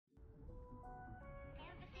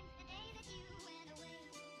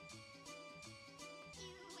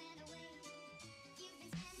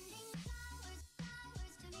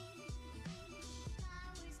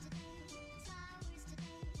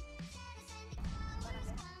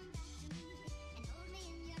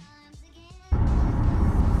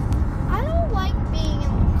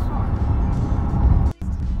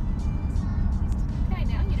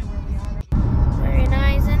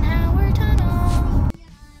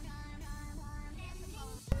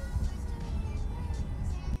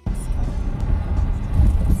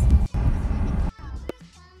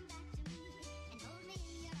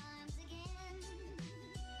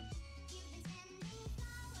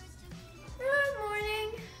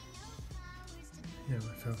Yeah,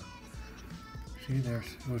 so see,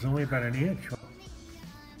 it was only about an inch. And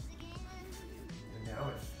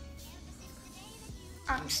now it's.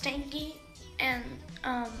 I'm stinky and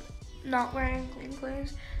not wearing clean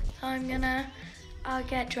clothes, so I'm gonna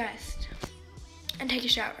get dressed and take a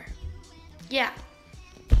shower. Yeah.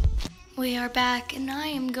 We are back and I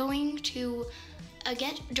am going to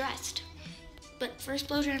get dressed. But first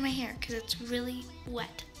blow dry my hair because it's really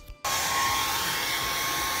wet.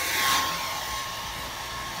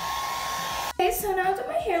 Okay, so now that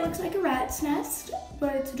my hair looks like a rat's nest,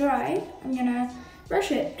 but it's dry, I'm gonna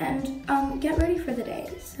brush it and get ready for the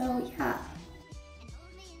day. So yeah.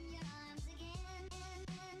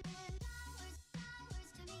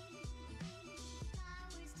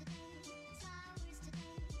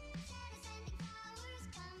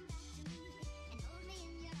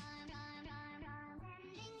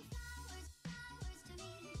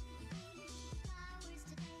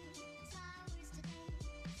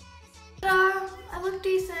 I look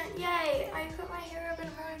decent, yay! I put my hair up in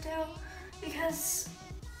a ponytail because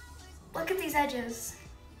look at these edges.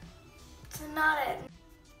 It's not it.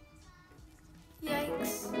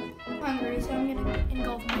 Yikes. I'm hungry, so I'm gonna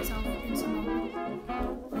engulf myself in some more.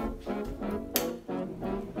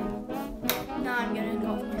 Now I'm gonna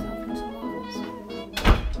engulf myself in some waffles.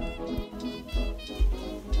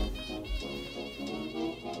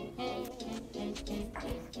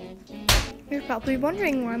 You're probably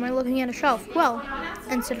wondering, why am I looking at a shelf? Well,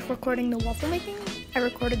 instead of recording the waffle making, I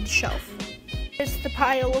recorded the shelf. Here's the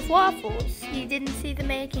pile of waffles. You didn't see the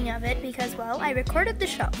making of it because, well, I recorded the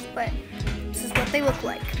shelf, but this is what they look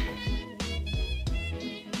like.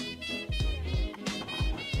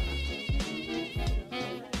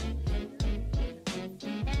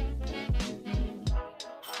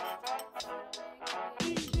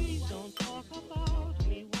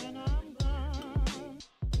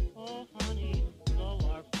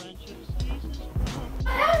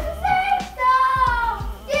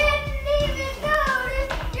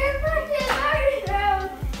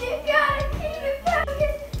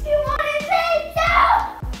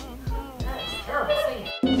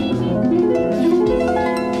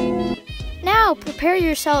 Prepare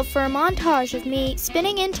yourself for a montage of me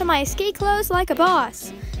spinning into my ski clothes like a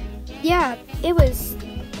boss. Yeah, it was,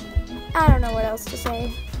 I don't know what else to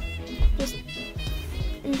say. Just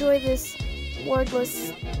enjoy this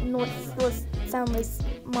wordless, noiseless, soundless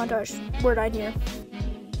montage word I hear.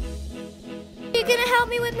 You gonna help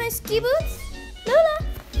me with my ski boots? Lola?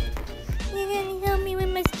 You gonna help me with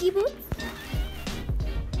my ski boots?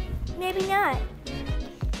 Maybe not.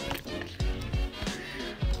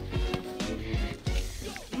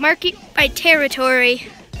 Mark it by territory.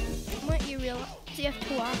 What you realize, you have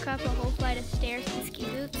to walk up a whole flight of stairs in ski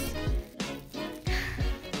boots.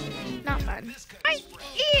 Not fun. I'm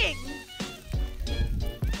skiing!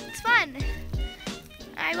 It's fun.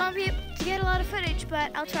 I won't be able to get a lot of footage, but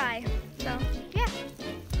I'll try. So, yeah.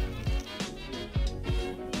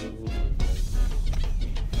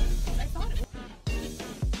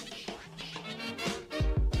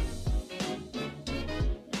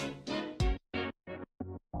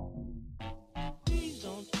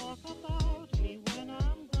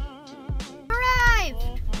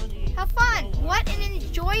 Have fun. What an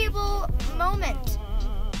enjoyable moment.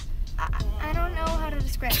 I don't know how to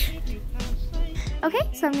describe it. Okay,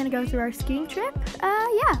 so I'm gonna go through our skiing trip.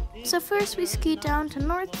 Yeah. So first we skied down to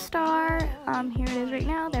North Star. Here it is right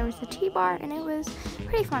now. There was the T-bar and it was a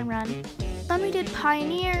pretty fun run. Then we did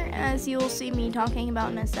Pioneer, as you'll see me talking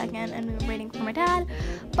about in a second, and we were waiting for my dad.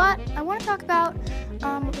 But I want to talk about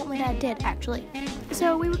what my dad did actually.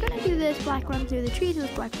 So we were gonna do this black run through the trees. It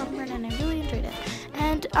was black run and I really enjoyed it.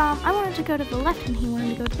 And I wanted to go to the left and he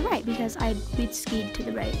wanted to go to the right because we'd skied to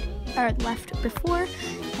the right or left before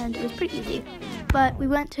and it was pretty easy. But we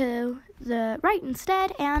went to the right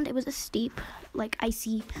instead and it was a steep, like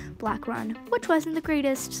icy black run, which wasn't the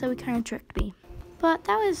greatest, so he kind of tricked me. But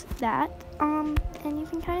that was that. And you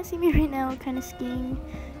can kind of see me right now kind of skiing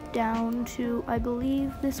down to, I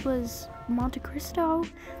believe this was Monte Cristo.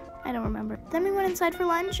 I don't remember. Then we went inside for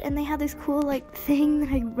lunch and they had this cool like thing that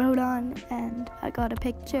I wrote on and I got a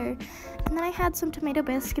picture. And then I had some tomato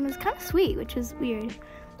bisque and it was kind of sweet, which was weird.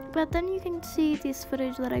 But then you can see this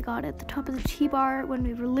footage that I got at the top of the T-bar when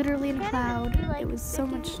we were literally in a cloud. It was so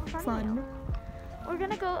much fun. We're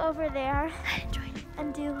gonna go over there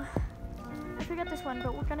and do, I forgot this one,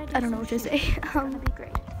 but we're gonna do, I don't know what to say. It'll be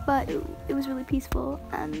great. But it was really peaceful.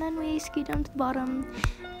 And then we skied down to the bottom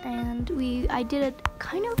and I did a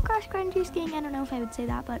kind of cross-country skiing. I don't know if I would say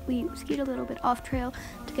that, but we skied a little bit off trail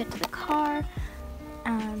to get to the car.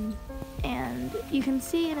 And and you can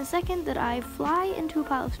see in a second that I fly into a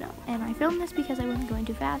pile of snow. And I filmed this because I wasn't going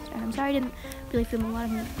too fast, and I'm sorry I didn't really film a lot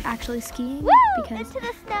of me actually skiing because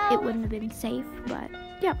it wouldn't have been safe. But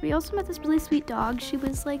yeah, we also met this really sweet dog. She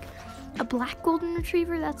was like a black golden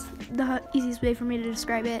retriever. That's the easiest way for me to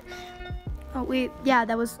describe it. Oh wait, yeah,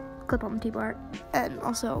 that was clip on the T-bar. And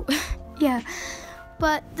also, yeah.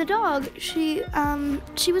 But the dog, she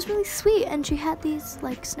was really sweet, and she had these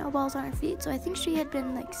like snowballs on her feet. So I think she had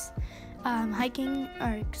been like hiking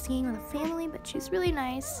or skiing with a family, but she's really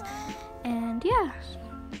nice. And yeah.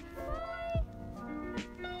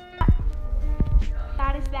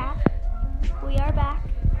 That is that. We are back.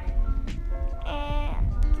 And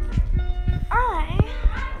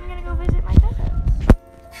I'm gonna go visit my cousins.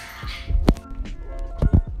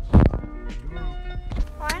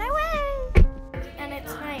 On our way. And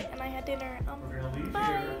it's night, and I had dinner.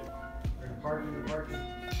 Bye.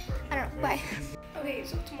 I don't know. Bye. Okay,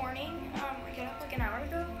 so it's morning. I got up like an hour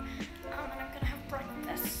ago, and I'm gonna have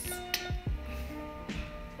breakfast.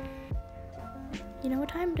 You know what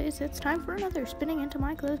time it is? It's time for another spinning into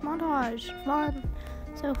my clothes montage. Fun.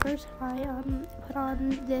 So first I put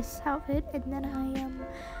on this outfit, and then I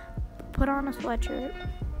put on a sweatshirt.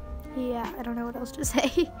 Yeah, I don't know what else to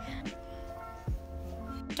say.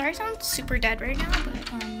 Sorry, I sound super dead right now,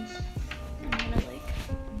 but I'm gonna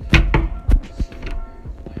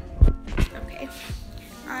okay.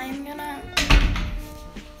 I'm gonna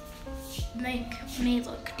make me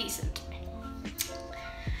look decent.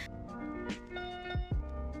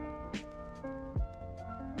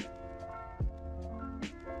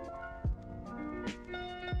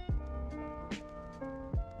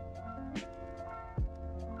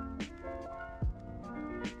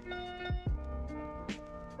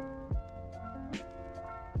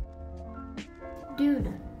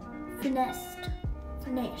 Dude,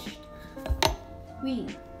 finished. We.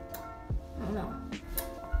 Oh no.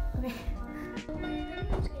 Okay. So we're going to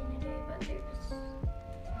go skating today, but there's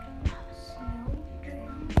snow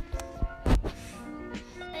drifts.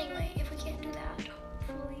 Anyway, if we can't do that,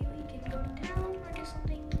 hopefully we can go to town or do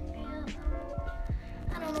something.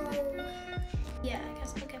 I don't know. Yeah, I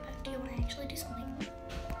guess I'll get back to you when I actually do something.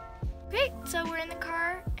 Okay, so we're in the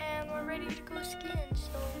car and we're ready to go skiing,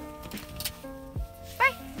 so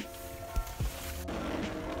bye.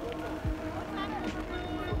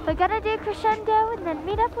 We're gonna do crescendo and then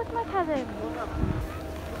meet up with my cousin.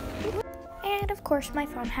 And of course my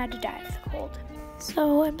phone had to die of the cold.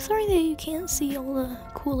 So I'm sorry that you can't see all the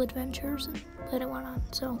cool adventures that I went on.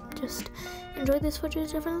 So just enjoy this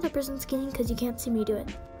footage of another person skiing because you can't see me do it.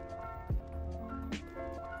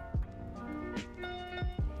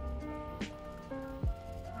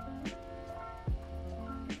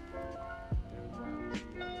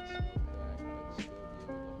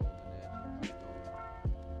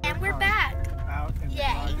 We're back.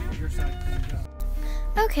 Yay.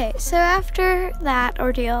 Okay, so after that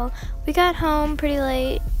ordeal, we got home pretty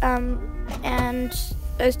late, and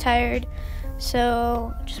I was tired,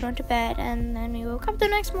 so just went to bed, and then we woke up the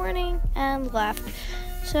next morning and left.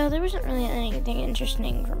 So there wasn't really anything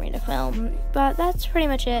interesting for me to film, but that's pretty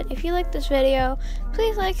much it. If you liked this video,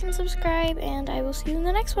 please like and subscribe, and I will see you in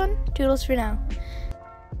the next one. Toodles for now.